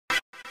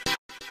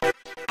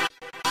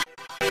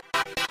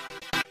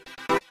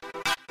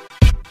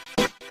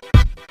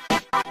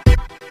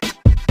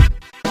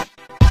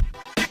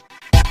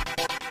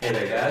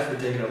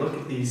taking a look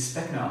at the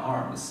Specna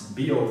Arms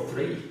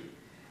B03,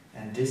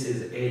 and this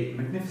is a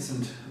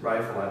magnificent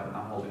rifle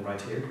I'm holding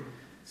right here.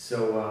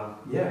 So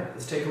yeah,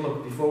 let's take a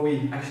look. Before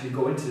we actually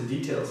go into the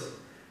details,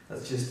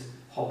 let's just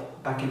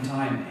hop back in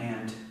time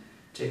and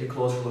take a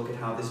closer look at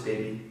how this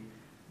baby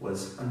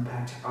was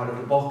unpacked out of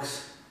the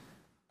box.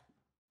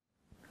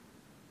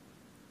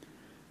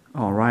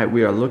 Alright,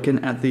 we are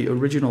looking at the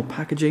original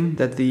packaging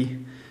that the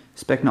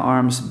Specna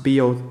Arms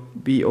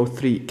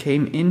B03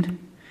 came in,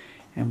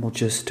 and we'll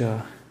just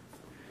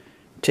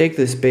take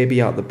this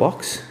baby out of the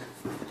box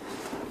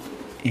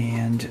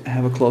and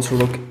have a closer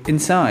look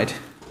inside.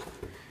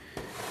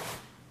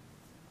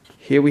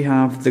 Here we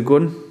have the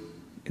gun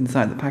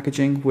inside the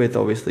packaging with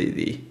obviously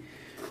the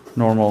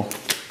normal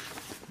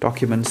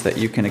documents that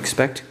you can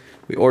expect.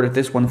 We ordered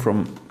this one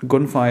from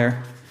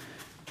Gunfire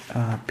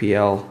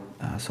PL,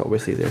 so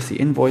obviously there's the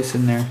invoice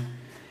in there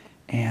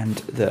and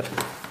the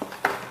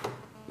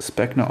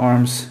Specna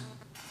Arms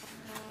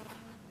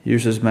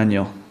user's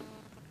manual.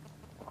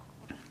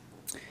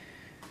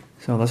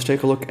 So let's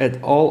take a look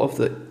at all of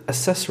the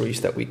accessories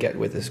that we get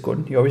with this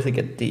gun. You obviously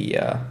get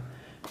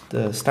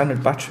the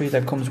standard battery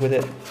that comes with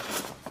it,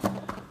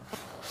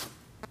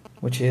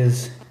 which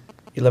is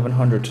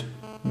 1100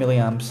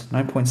 milliamps,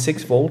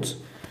 9.6 volts,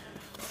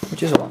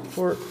 which is a lot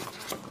for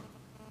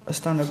a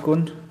standard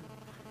gun.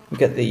 We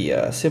get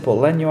the simple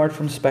lanyard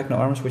from Specna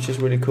Arms, which is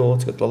really cool.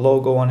 It's got the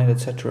logo on it,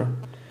 etc.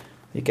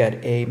 You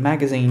get a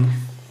magazine,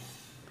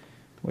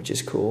 which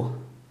is cool.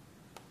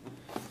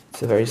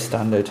 It's a very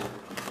standard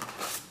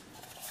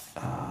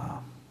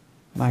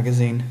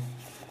magazine.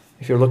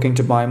 If you're looking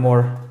to buy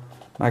more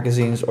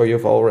magazines, or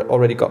you've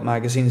already got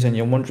magazines and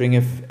you're wondering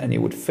if any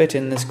would fit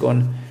in this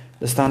gun,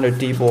 the standard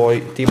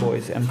D-Boys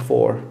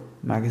M4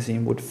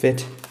 magazine would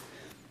fit.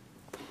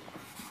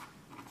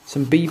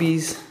 Some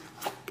BBs,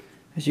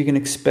 as you can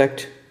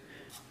expect.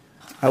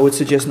 I would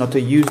suggest not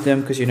to use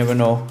them because you never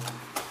know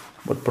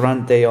what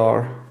brand they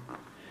are.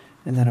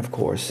 And then of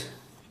course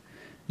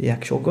the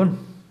actual gun,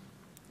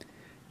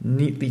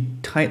 neatly,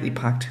 tightly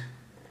packed,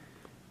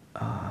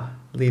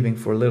 leaving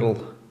for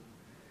little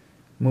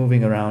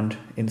moving around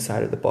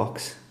inside of the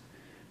box.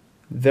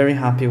 Very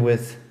happy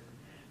with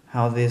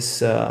how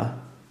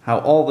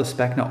all the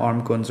Specna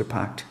Arm guns are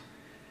packed.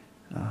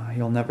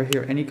 You'll never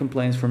hear any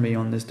complaints from me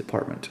on this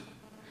department.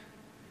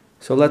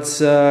 So let's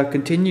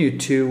continue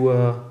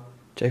to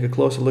take a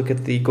closer look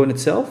at the gun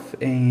itself,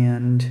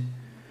 and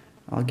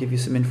I'll give you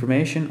some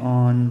information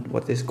on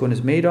what this gun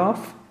is made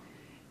of,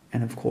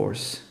 and of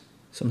course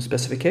some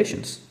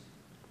specifications.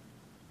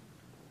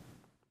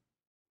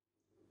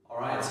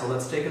 Alright, so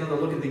let's take another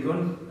look at the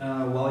gun.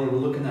 While you were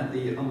looking at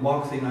the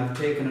unboxing, I've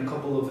taken a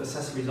couple of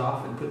accessories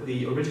off and put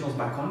the originals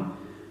back on.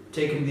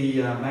 Taken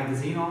the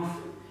magazine off,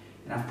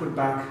 and I've put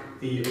back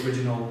the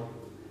original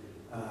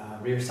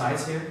rear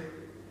sights here.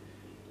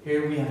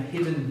 Here we have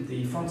hidden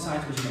the front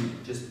sights, which you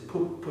can just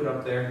put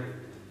up there,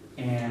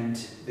 and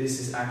this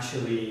is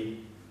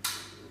actually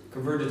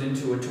converted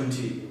into a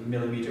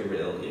 20mm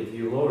rail if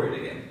you lower it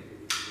again,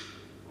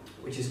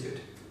 which is good.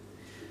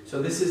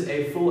 So this is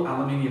a full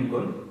aluminium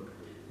gun.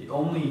 The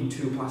only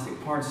two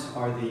plastic parts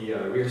are the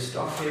rear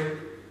stock here,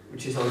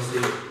 which is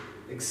obviously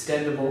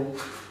extendable,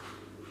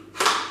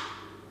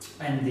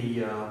 and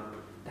the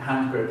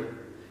hand grip.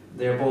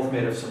 They're both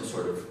made of some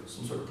sort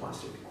of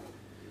plastic.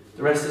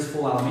 The rest is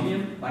full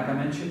aluminium, like I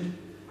mentioned,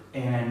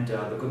 and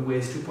the gun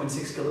weighs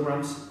 2.6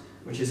 kilograms,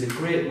 which is a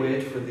great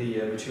weight for the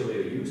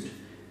material used.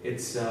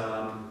 It's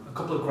a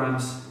couple of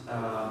grams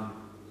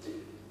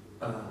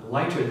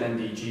lighter than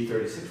the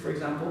G36, for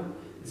example.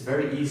 It's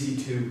very easy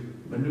to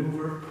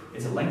maneuver.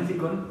 It's a lengthy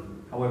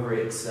gun, however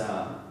it's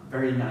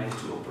very nice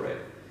to operate.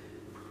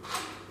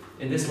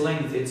 In this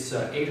length it's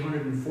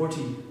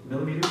 840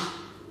 millimeters.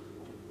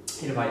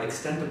 And if I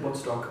extend the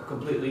buttstock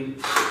completely,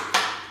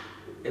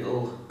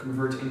 it'll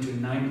convert into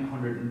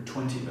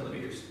 920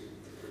 millimeters.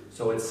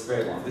 So it's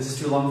very long. This is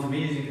too long for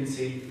me, as you can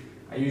see.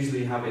 I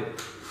usually have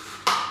it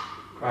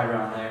right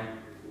around there,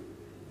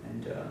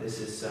 and this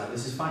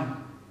is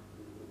fine.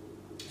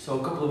 So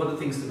a couple of other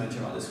things to mention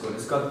about this gun.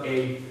 It's got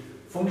a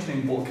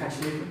functioning bolt catch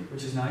lever,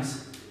 which is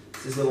nice.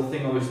 It's this little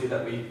thing obviously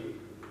that we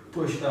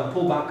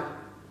pull back,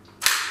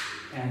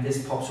 and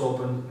this pops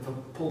open. If I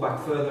pull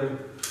back further,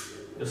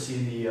 you'll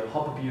see the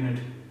hop-up unit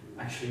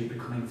actually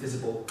becoming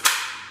visible.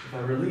 If I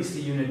release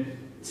the unit,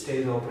 it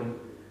stays open,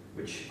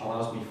 which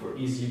allows me for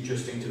easy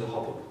adjusting to the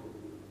hop-up.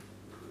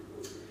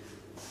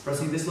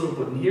 Pressing this little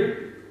button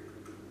here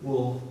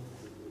will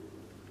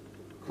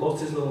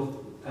close this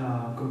little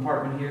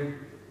compartment here.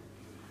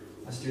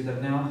 Let's do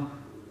that now.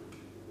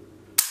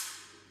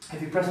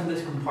 If you press on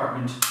this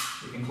compartment,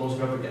 you can close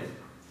it up again.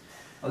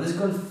 Now this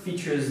gun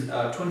features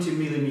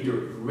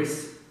 20mm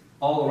wrists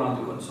all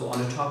around the gun. So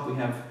on the top we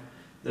have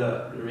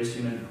the wrist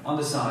unit, on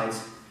the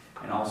sides,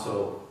 and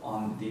also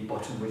on the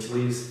bottom, which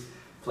leaves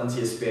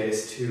plenty of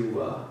space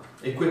to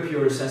equip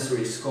your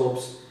accessories,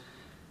 scopes,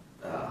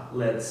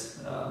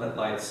 LEDs, LED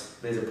lights,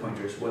 laser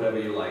pointers, whatever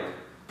you like.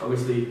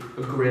 Obviously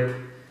a grip,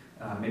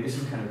 maybe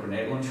some kind of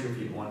grenade launcher if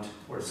you want,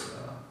 or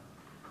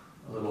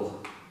a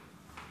little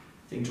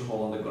thing to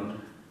hold on the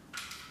gun.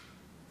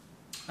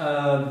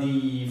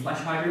 The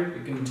flash hider,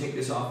 you can take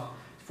this off,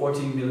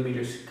 14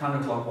 millimeters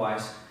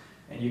counterclockwise,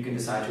 and you can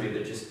decide to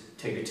either just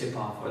take the tip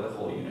off or the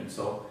whole unit.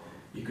 So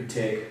you could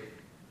take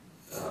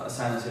a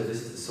silencer,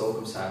 this is the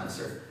SOCOM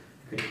silencer,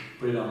 you could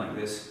put it on like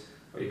this,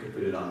 or you could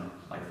put it on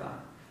like that.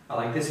 I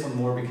like this one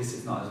more because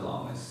it's not as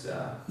long as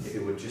if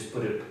you would just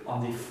put it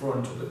on the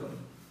front of the gun.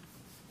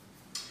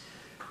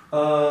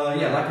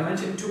 Yeah, like I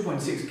mentioned,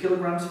 2.6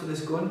 kilograms for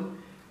this gun,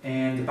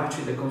 and the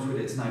battery that comes with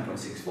it is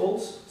 9.6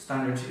 volts,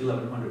 standard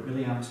 1100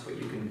 milliamps, but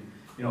you can,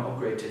 you know,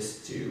 upgrade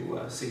this to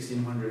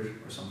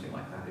 1600 or something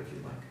like that if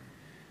you'd like.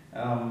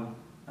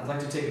 I'd like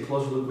to take a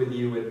closer look with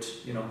you at,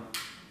 you know,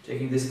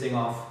 taking this thing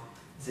off.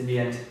 It's in the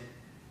end,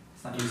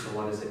 it's not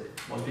useful, what is it?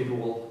 Most people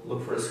will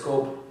look for a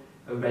scope,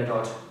 a red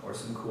dot, or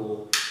some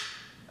cool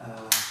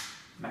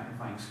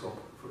magnifying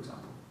scope, for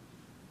example.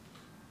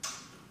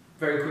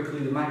 Very quickly,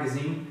 the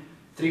magazine,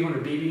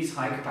 300 BBs,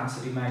 high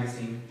capacity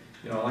magazine.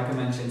 You know, like I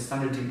mentioned,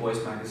 standard deep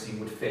voice magazine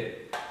would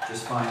fit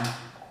just fine.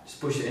 Just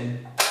push it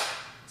in,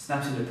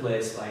 snaps into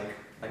place like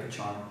a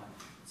charm.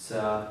 It's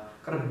got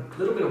a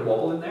little bit of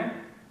wobble in there.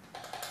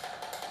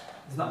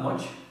 It's not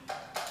much,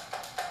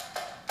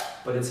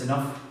 but it's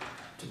enough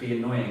to be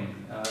annoying.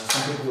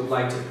 Some people would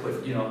like to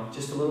put, you know,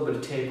 just a little bit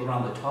of tape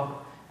around the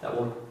top that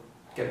will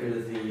get rid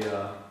of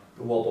the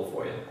wobble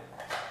for you.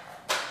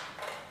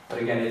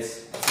 But again,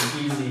 it's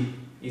an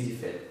easy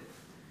fit.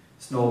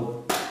 It's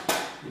no,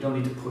 you don't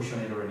need to push on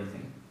it or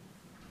anything.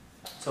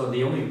 So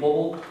the only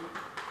wobble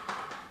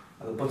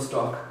are the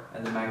buttstock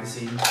and the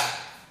magazine.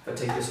 If I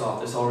take this off,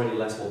 there's already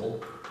less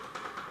wobble.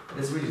 But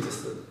it's really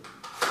just the,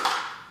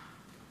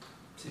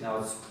 see, now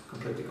it's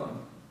completely gone.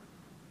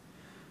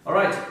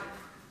 Alright,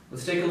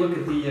 let's take a look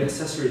at the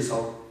accessories.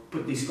 I'll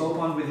put the scope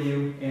on with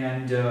you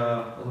and we'll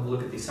have a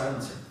look at the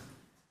silencer.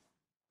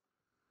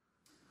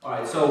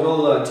 Alright, so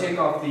we'll take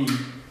off the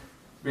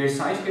rear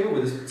sight here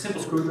with a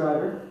simple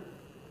screwdriver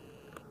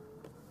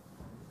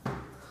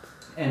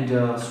and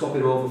swap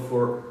it over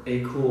for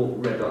a cool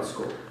red dot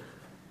scope.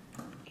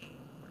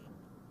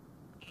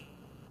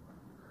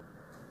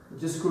 It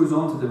just screws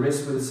onto the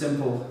wrist with a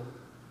simple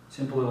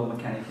little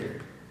mechanic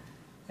here.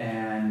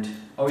 And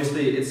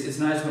obviously it's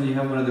nice when you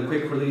have one of the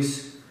quick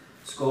release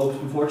scopes.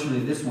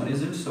 Unfortunately this one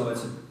isn't, so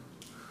it's a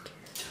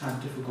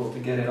tad difficult to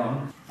get it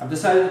on. I've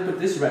decided to put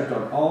this red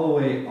dot all the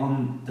way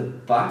on the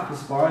back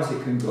as far as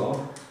it can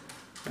go,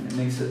 and it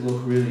makes it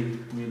look really,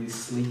 really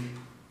sleek.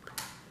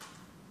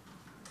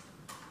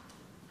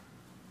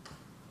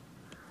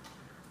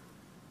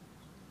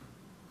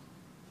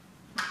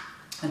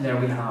 And there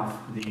we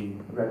have the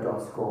red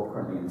dot scope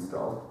currently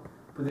installed.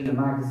 Put in the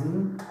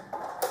magazine,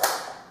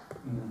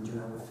 and you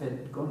have a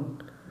fit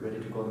gun ready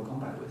to go to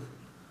combat with.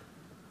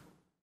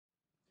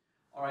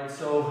 Alright,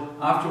 so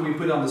after we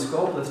put on the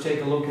scope, let's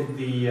take a look at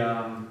the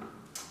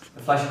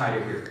flash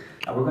hider here.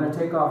 Now we're going to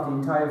take off the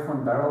entire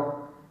front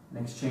barrel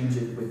and exchange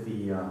it with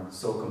the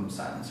SOCOM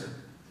silencer.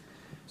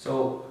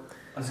 So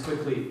let's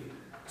quickly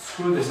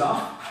screw this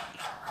off.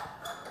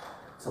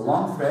 It's a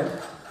long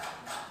thread,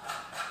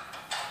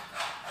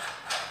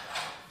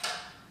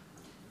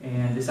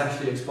 and this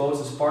actually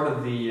exposes part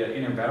of the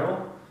inner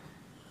barrel,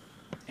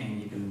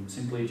 and you can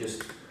simply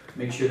just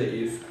make sure that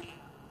you've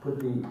put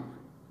the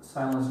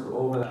silencer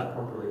over that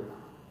properly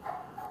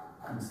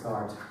and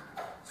start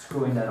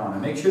screwing that on.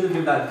 And make sure to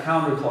do that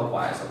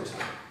counterclockwise,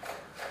 obviously.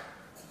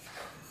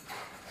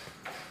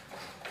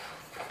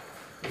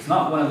 It's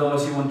not one of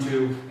those you want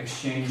to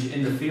exchange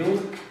in the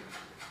field,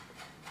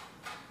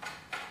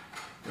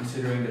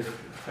 considering the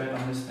thread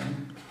on this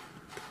thing.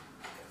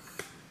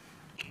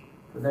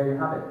 But there you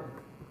have it.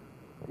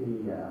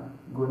 The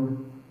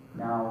gun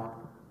now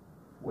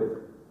with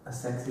a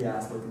sexy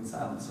ass looking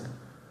silencer.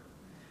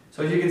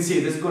 So as you can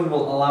see, this gun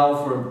will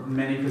allow for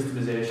many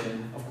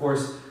customization. Of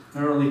course,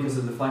 not only because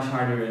of the flash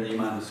hider and the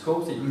amount of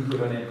scopes that you can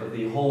put on it, but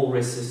the whole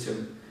wrist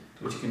system,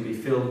 which can be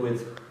filled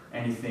with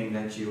anything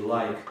that you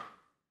like.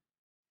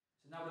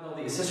 So now with all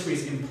the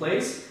accessories in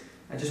place,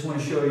 I just want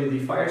to show you the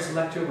fire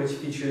selector, which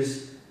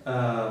features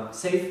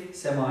safe,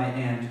 semi,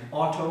 and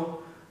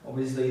auto.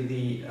 Obviously,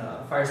 the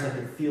fire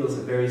selector feels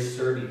very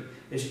sturdy.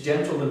 It's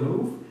gentle to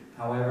move,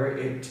 however,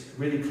 it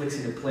really clicks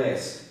into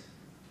place,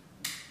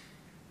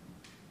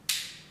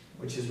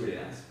 which is really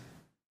nice.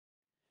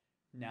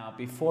 Now,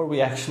 before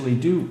we actually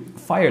do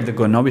fire the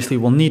gun, obviously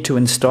we'll need to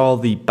install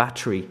the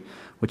battery,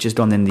 which is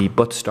done in the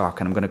buttstock,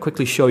 and I'm going to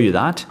quickly show you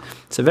that.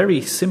 It's a very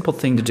simple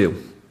thing to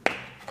do.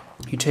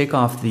 You take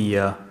off the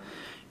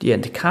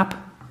end cap.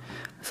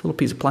 There's a little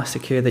piece of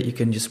plastic here that you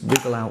can just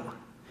wiggle out,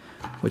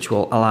 which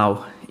will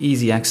allow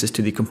easy access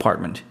to the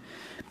compartment.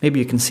 Maybe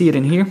you can see it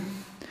in here.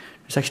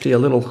 There's actually a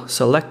little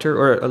selector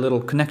or a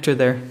little connector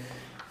there,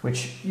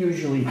 which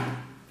usually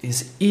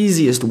is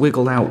easiest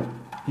wiggled out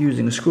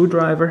using a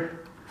screwdriver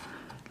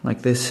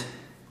like this.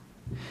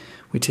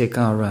 We take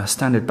our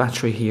standard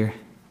battery here,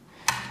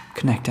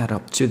 connect that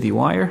up to the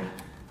wire,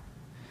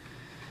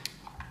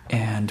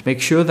 and make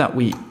sure that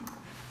we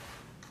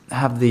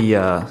have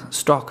the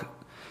stock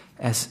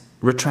as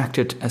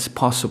retracted as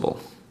possible.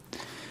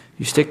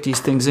 You stick these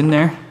things in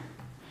there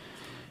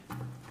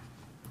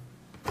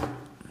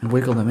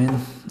wiggle them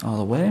in all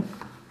the way.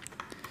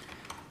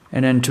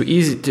 And then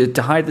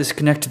to hide this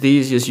connect the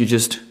easiest, you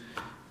just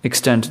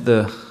extend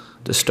the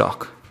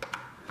stock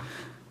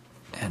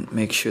and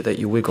make sure that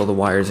you wiggle the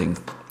wires in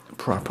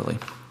properly.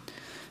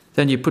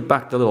 Then you put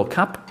back the little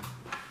cap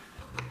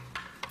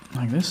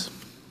like this,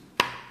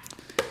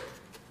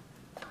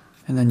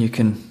 and then you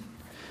can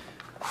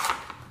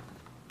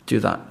do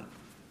that.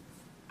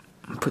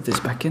 Put this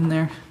back in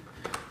there,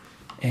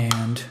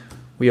 and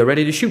we are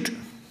ready to shoot.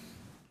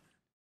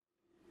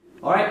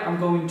 Alright, I'm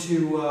going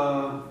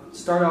to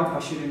start off by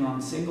shooting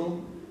on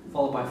single,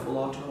 followed by full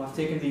auto. I've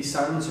taken the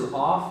silencer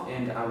off,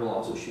 and I will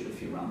also shoot a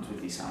few rounds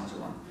with the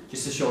silencer on,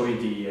 just to show you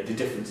the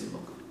difference in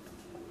look.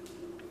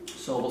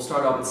 So we'll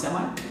start off with semi.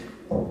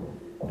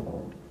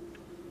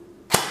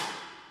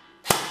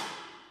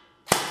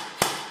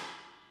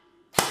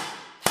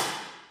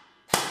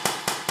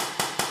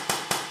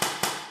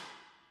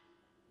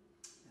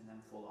 And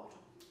then full auto.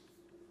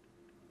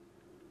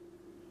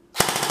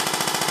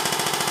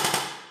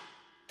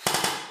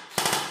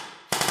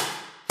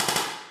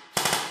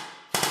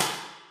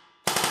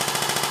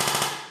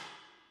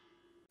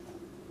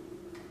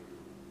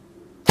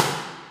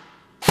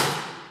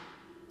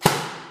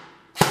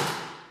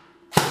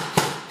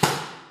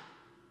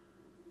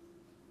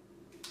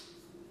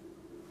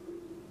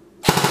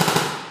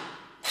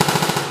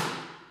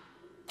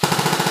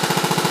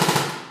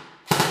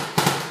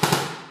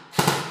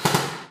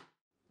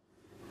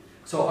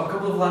 So a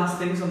couple of last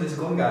things on this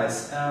gun,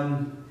 guys.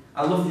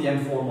 I love the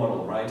M4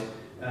 model, right?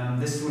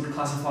 This would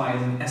classify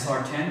as an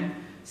SR10,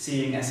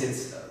 seeing as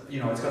it's,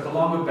 it's got the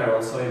longer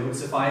barrel, so it would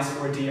suffice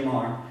for a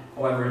DMR.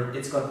 However,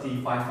 it's got the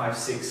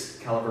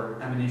 .556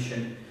 caliber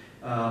ammunition.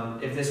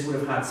 If this would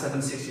have had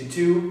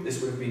 7.62, this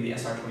would have been the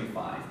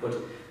SR25. But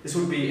this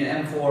would be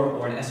an M4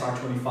 or an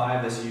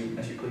SR25, as you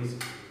please.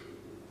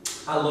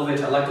 I love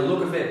it. I like the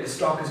look of it. The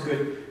stock is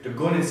good. The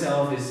gun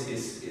itself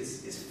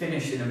is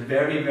finished in a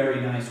very, very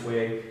nice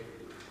way.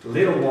 A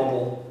little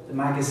wobble, the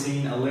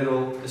magazine a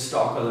little, the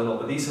stock a little,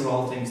 but these are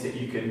all things that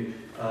you can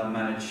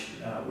manage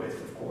with,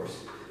 of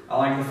course. I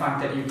like the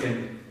fact that you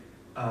can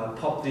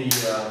pop the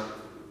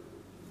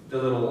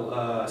little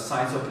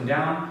sides up and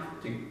down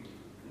to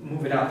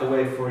move it out the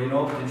way for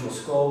potential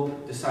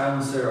scope, the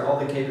silencer, all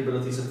the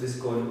capabilities of this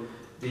gun.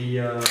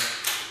 The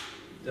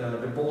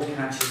bolt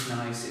catch is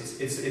nice.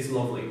 It's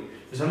lovely.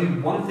 There's only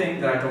one thing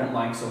that I don't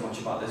like so much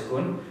about this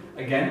gun.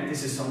 Again,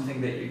 this is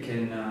something that you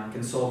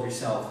can solve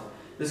yourself.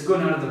 This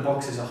gun out of the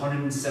box is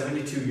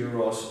 172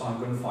 euros on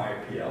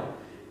Gunfire PL.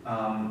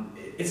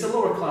 It's a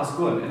lower class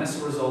gun, and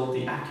as a result,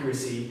 the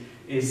accuracy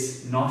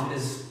is not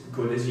as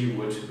good as you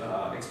would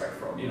expect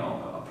from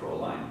a pro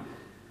line.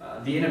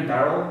 The inner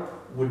barrel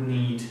would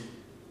need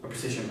a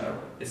precision barrel.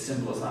 It's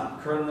simple as that.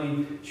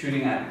 Currently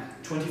shooting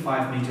at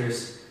 25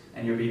 meters,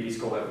 and your BBs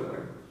go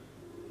everywhere.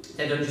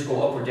 They don't just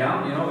go up or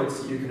down.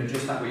 You can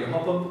adjust that with your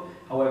hop up.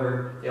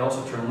 However, they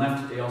also turn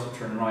left. They also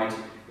turn right.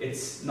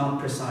 It's not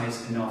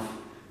precise enough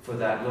for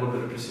that little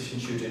bit of precision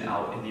shooting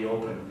out in the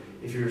open.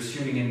 If you're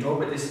shooting indoor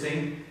with this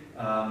thing,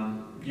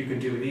 you could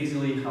do it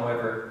easily.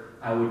 However,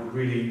 I would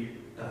really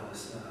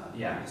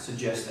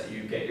suggest that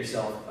you get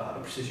yourself a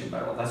precision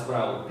barrel. That's what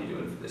I will be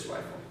doing for this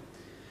rifle.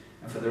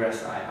 And for the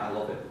rest, I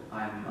love it.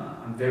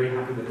 I'm very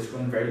happy with this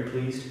gun, very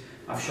pleased.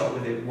 I've shot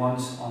with it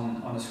once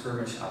on a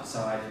skirmish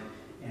outside,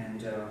 and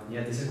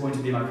this is going to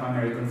be my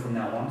primary gun from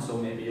now on, so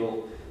maybe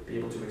you'll be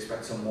able to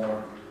expect some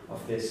more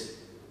of this.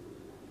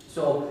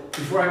 So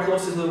before I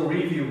close this little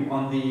review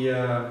on the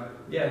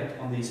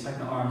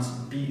Specna Arms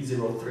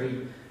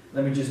B03,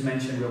 let me just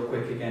mention real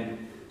quick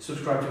again,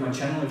 subscribe to my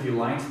channel if you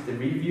liked the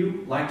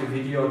review, like the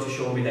video to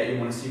show me that you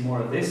want to see more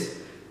of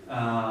this,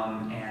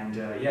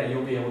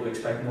 you'll be able to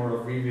expect more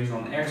of reviews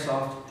on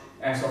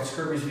airsoft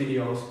skirmish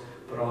videos,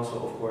 but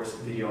also of course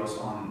videos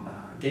on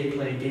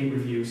gameplay, game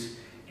reviews,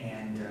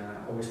 and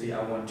obviously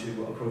I want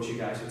to approach you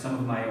guys with some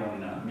of my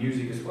own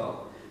music as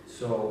well.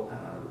 So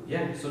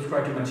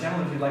subscribe to my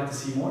channel if you'd like to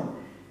see more,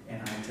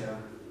 and I'd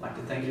like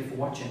to thank you for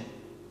watching.